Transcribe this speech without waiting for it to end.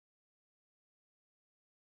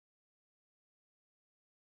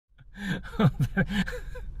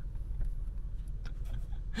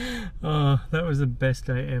Oh, that was the best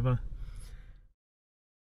day ever.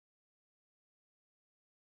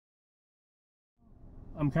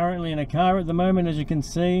 I'm currently in a car at the moment. As you can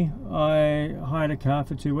see, I hired a car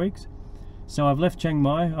for 2 weeks. So I've left Chiang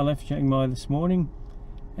Mai. I left Chiang Mai this morning,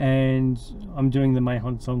 and I'm doing the Mai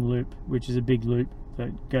Hong Son Loop, which is a big loop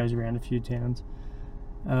that goes around a few towns.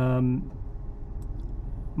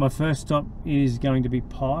 My first stop is going to be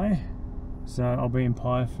PAI, so I'll be in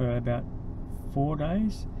PAI for about 4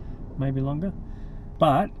 days, maybe longer.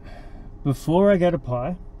 But before I go to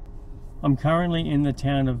PAI, I'm currently in the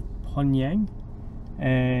town of Pong Yang,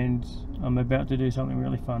 and I'm about to do something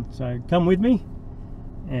really fun. So come with me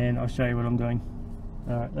and I'll show you what I'm doing.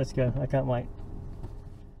 Alright, let's go. I can't wait.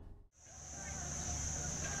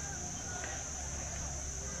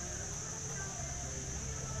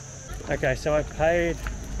 Okay, so I paid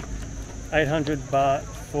 800 baht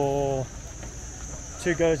for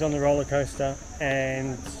 2 goes on the roller coaster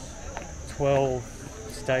and 12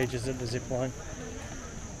 stages at the zip line.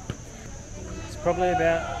 It's probably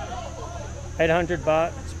about 800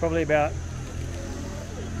 baht. It's probably about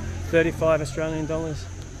 35 Australian dollars.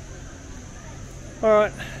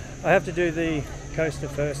 Alright, I have to do the coaster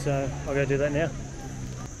first, so I'll go do that now.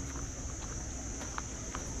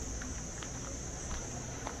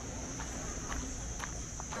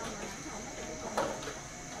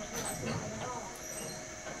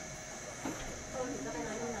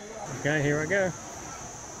 Okay, here I go.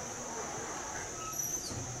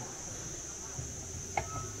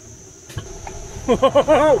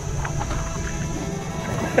 Whoa!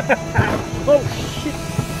 Oh shit!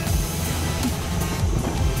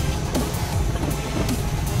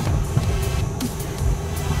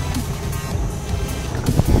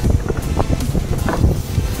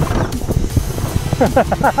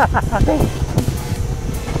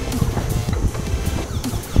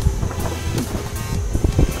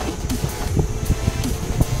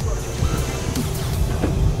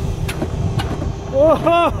 Whoa!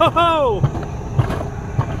 Whoa!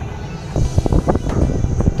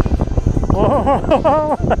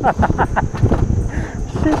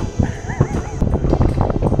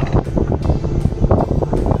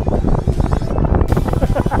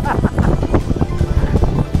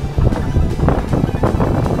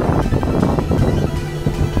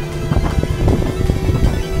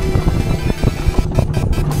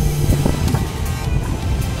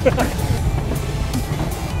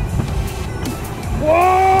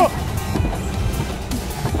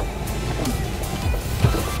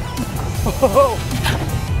 Whoa!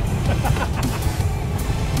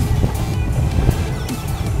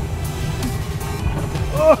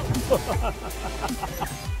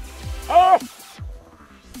 Oh!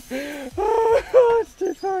 Oh, it's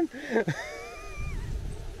too fun.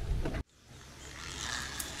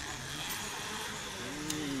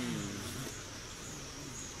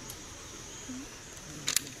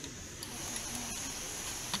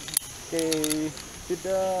 Okay, sit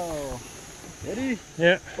down. Ready?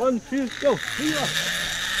 Yeah. 1, 2, go. Here.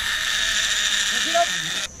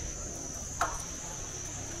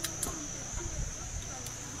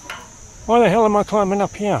 Why the hell am I climbing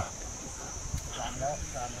up here?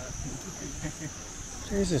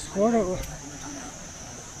 Jesus, why do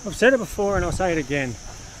I've said it before and I'll say it again.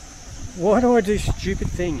 Why do I do stupid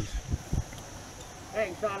things?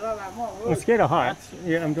 I'm scared of heights.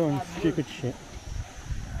 Yeah, I'm doing stupid shit.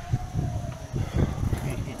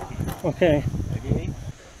 Okay.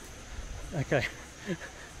 Okay.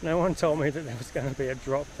 No one told me that there was going to be a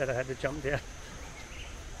drop that I had to jump down.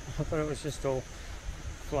 I thought it was just all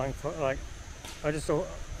flying, like, I just thought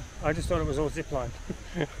it was all zip line.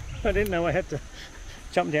 I didn't know I had to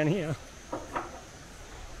jump down here.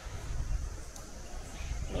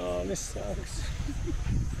 Oh, this sucks.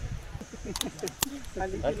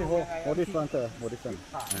 What is front?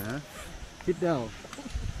 Sit down.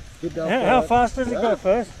 Sit down. How fast does it go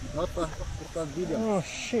first? Not fast. It's fast video. Oh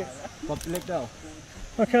shit. Pop leg down.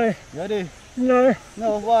 Okay. Ready? No.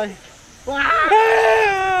 No, why?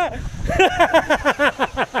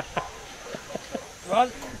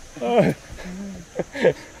 Run. Oh.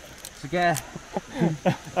 Scared.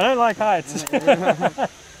 I don't like heights.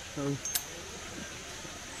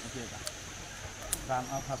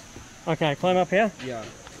 Okay, climb up here? Yeah.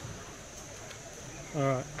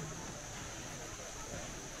 Alright.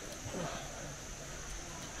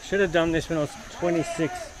 Should have done this when I was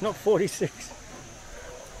 26, not 46.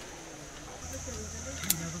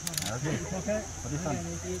 Okay. Okay.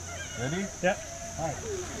 Ready? Yeah. Bye.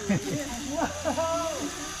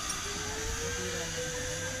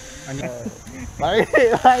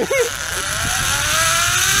 Bye.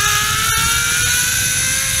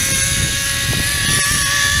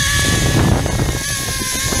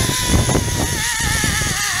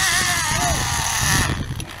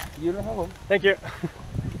 ยืนแล้วครับผม Thank you.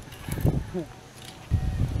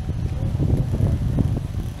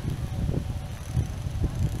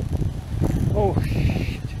 Oh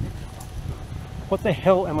shit. What the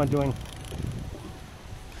hell am I doing?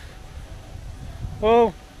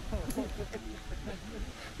 Oh.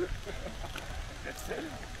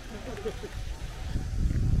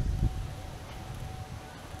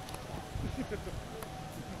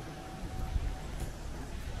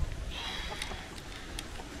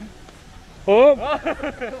 Oh.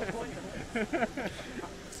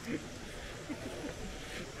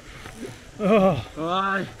 Oh.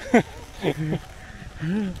 Why?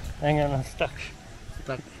 Hang on, I'm stuck.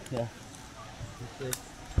 Stuck. Yeah.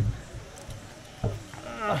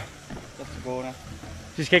 Let's go now.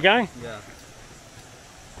 Just keep going? Yeah.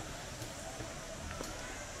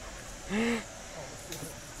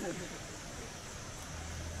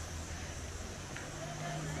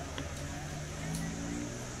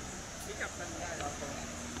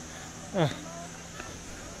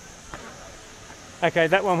 Okay,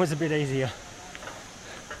 that one was a bit easier.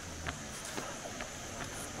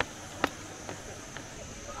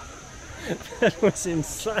 That was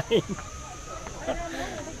insane.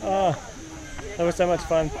 Oh, that was so much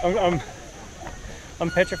fun.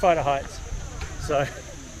 I'm petrified of heights, so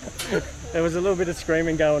there was a little bit of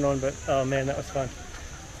screaming going on, but oh man, that was fun.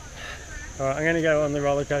 All right, I'm going to go on the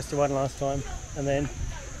roller coaster one last time and then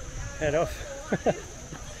head off.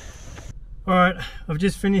 All right, I've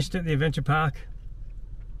just finished at the adventure park,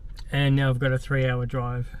 and now I've got a 3-hour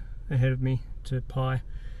drive ahead of me to PAI.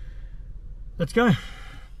 Let's go.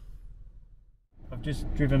 I've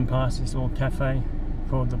just driven past this little cafe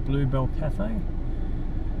called the BLUEBELL Cafe.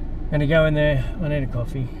 I'm gonna go in there. I need a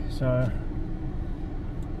coffee, so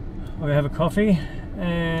I'm gonna have a coffee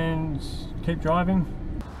and keep driving.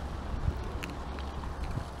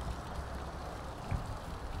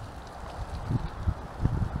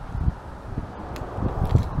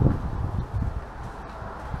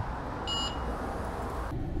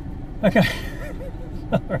 Okay.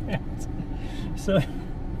 Alright. So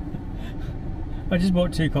I just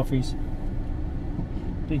bought 2 coffees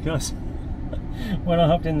because when I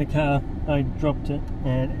hopped in the car I dropped it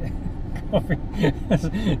and coffee has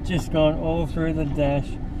just gone all through the dash,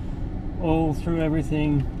 all through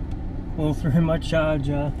everything, all through my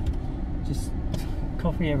charger, just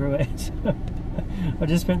coffee everywhere. So I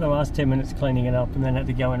just spent the last 10 minutes cleaning it up and then had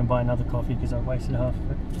to go in and buy another coffee because I wasted half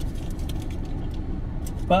of it.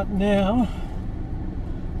 But now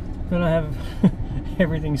that I have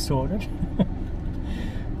everything sorted,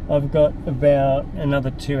 I've got about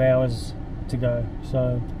another 2 hours to go,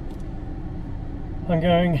 so I'm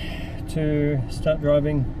going to start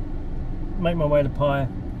driving, make my way to PAI,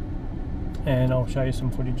 and I'll show you some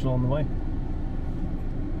footage along the way.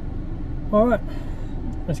 Alright,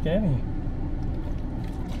 let's get out of here.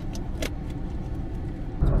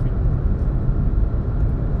 Coffee.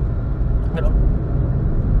 Hello.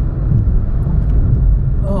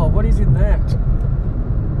 Oh, what is in that?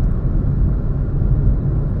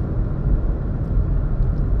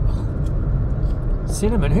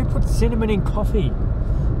 Cinnamon? Who puts cinnamon in coffee?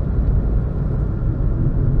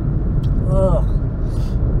 Ugh.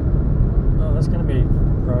 Oh, that's going to be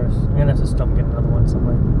gross. I'm going to have to stop and get another one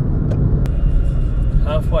somewhere.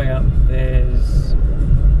 Halfway up, there's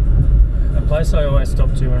a place I always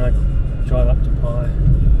stop to when I drive up to PAI,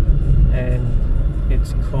 and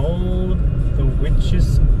it's called the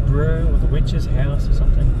Witch's Brew or the Witch's House or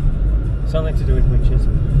something. Something to do with witches.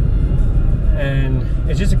 And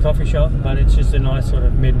it's just a coffee shop, but it's just a nice sort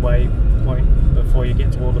of midway point before you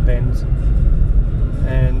get to all the bends.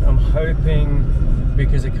 And I'm hoping,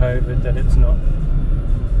 because of COVID, that it's not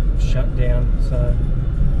shut down, so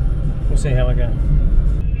we'll see how I go.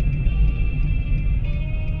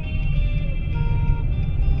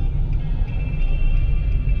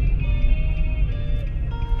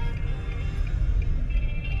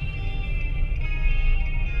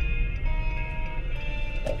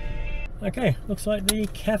 Okay, looks like the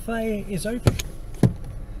cafe is open.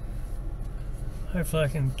 Hopefully I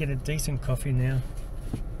can get a decent coffee now.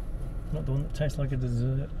 Not the one that tastes like a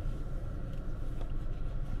dessert.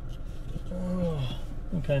 Oh,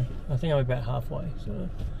 okay, I think I'm about halfway, so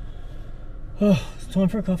it's time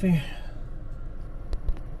for a coffee.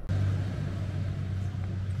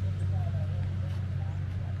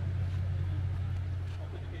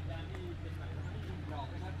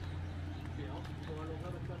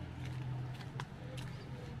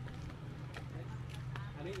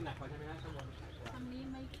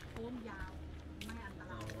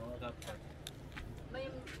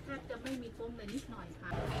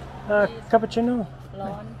 Cappuccino? ร้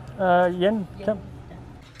อน Yen? Cup?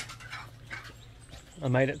 I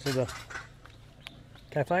made it to the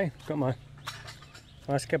cafe, got my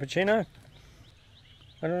nice cappuccino.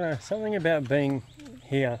 I don't know, something about being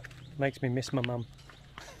here makes me miss my mum.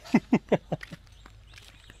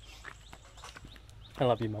 I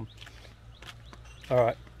love you, Mum.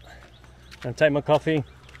 Alright, I'm going to take my coffee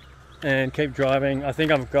and keep driving. I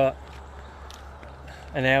think I've got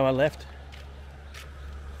an hour left.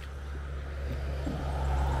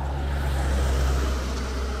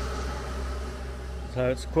 So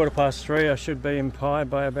it's 3:15. I should be in PAI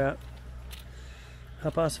by about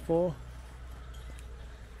 4:30.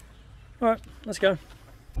 Alright, let's go.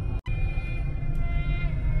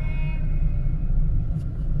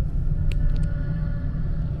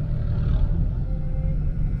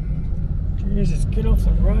 Jesus, get off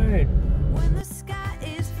the road. When the sky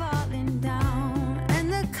is falling down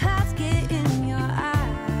and the clouds get in your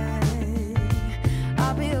eye,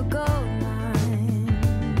 I'll be a gold mine.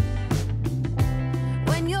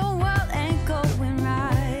 When your world ain't going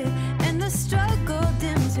right and the struggle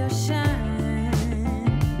dims your shine,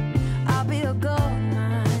 I'll be a gold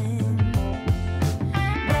mine.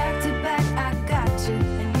 Back to back, I got you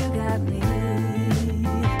and you got me.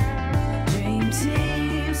 Dream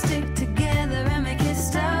team, stick together.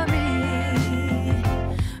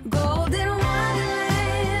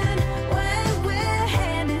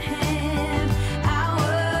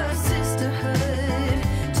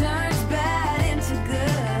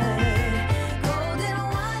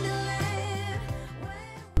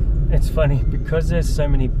 It's funny because there's so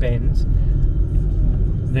many bends.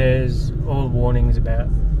 There's all warnings about,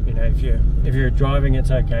 you know, if you're driving it's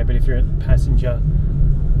okay, but if you're a passenger,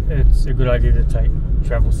 it's a good idea to take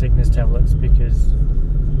travel sickness tablets because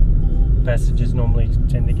passengers normally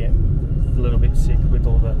tend to get a little bit sick with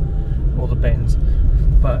all the bends.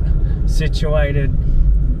 But situated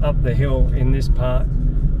up the hill in this part,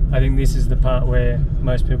 I think this is the part where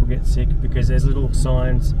most people get sick because there's little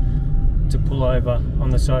signs to pull over on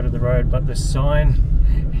the side of the road, but the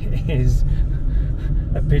sign is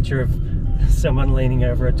a picture of someone leaning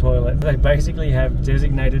over a toilet. They basically have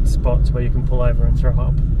designated spots where you can pull over and throw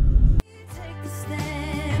up.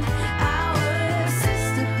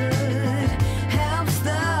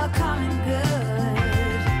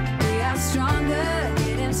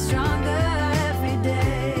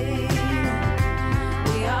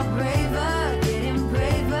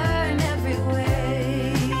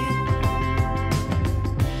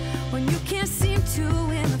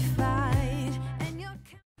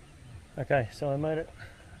 Okay, so I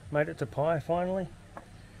made it to PAI finally.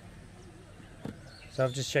 So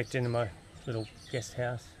I've just checked into my little guest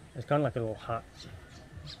house. It's kind of like a little hut.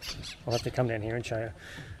 I'll have to come down here and show you.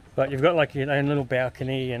 But you've got like your own little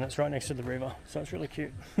balcony and it's right next to the river, so it's really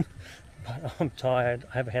cute. But I'm tired,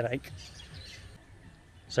 I have a headache.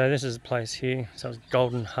 So this is the place here. So it's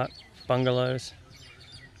Golden Hut Bungalows.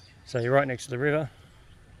 So you're right next to the river.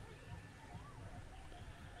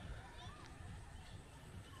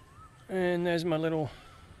 And there's my little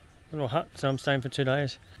hut, so I'm staying for 2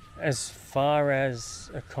 days. As far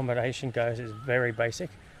as accommodation goes, it's very basic.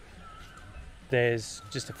 There's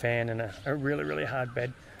just a fan and a really, really hard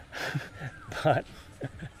bed. But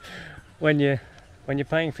when you're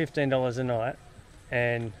paying $15 a night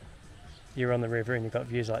and you're on the river and you've got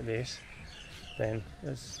views like this, then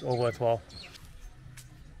it's all worthwhile.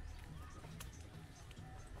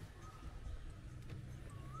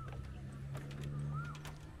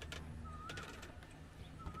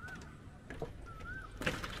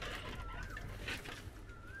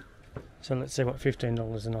 So let's see what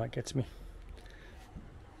 $15 a night gets me.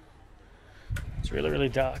 It's really, really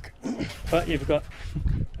dark. But you've got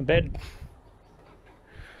a bed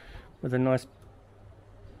with a nice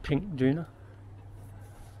pink doona,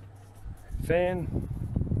 fan,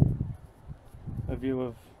 a view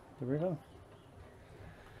of the river,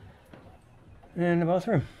 and a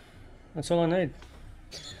bathroom. That's all I need.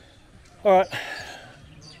 Alright,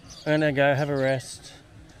 I'm gonna go have a rest,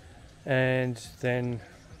 and then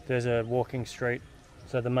there's a walking street,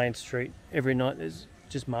 so the main street, every night there's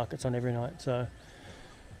just markets on every night, so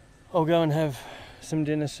I'll go and have some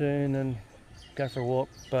dinner soon and go for a walk,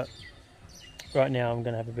 but right now I'm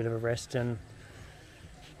going to have a bit of a rest and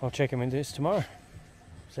I'll check in with this tomorrow.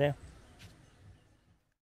 See ya.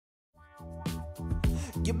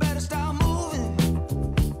 You better start